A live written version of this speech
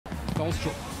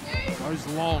Tolstrup goes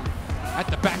long. At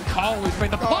the back, Cole, who's been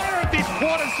the player of this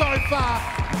quarter so far.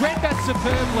 Read that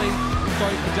superbly.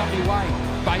 Throws the WA.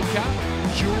 Baker,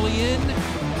 Julian,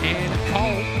 and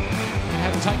Cole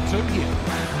have take two here.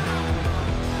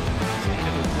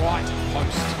 Into the right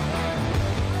post.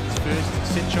 His first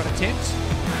set shot attempt.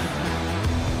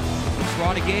 Looks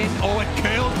right again. Oh, it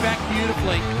curls back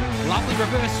beautifully. Lovely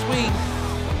reverse swing.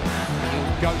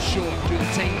 He'll go short, do the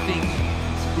team thing.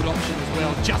 It's a good option as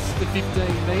well. Just the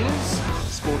 15 metres.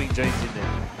 Sporting jeans in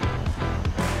there.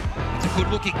 It's a good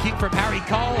looking kick from Harry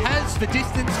Cole. Has the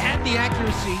distance and the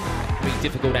accuracy. Very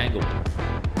difficult angle.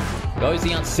 Goes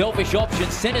the unselfish option,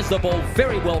 centers the ball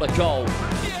very well to Cole.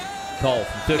 Cole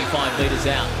from 35 metres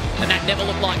out, and that never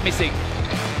looked like missing.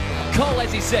 Cole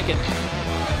has his second.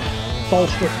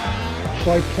 Tolstrup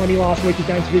showed plenty last week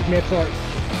against Vic Metro.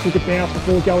 Took a bounce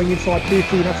before going inside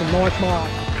 50, and that's a nice mark.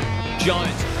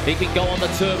 Jones, he can go on the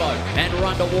turbo and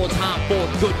run towards half board.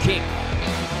 Good kick.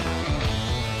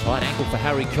 Tight ankle for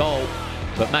Harry Cole,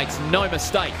 but makes no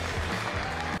mistake.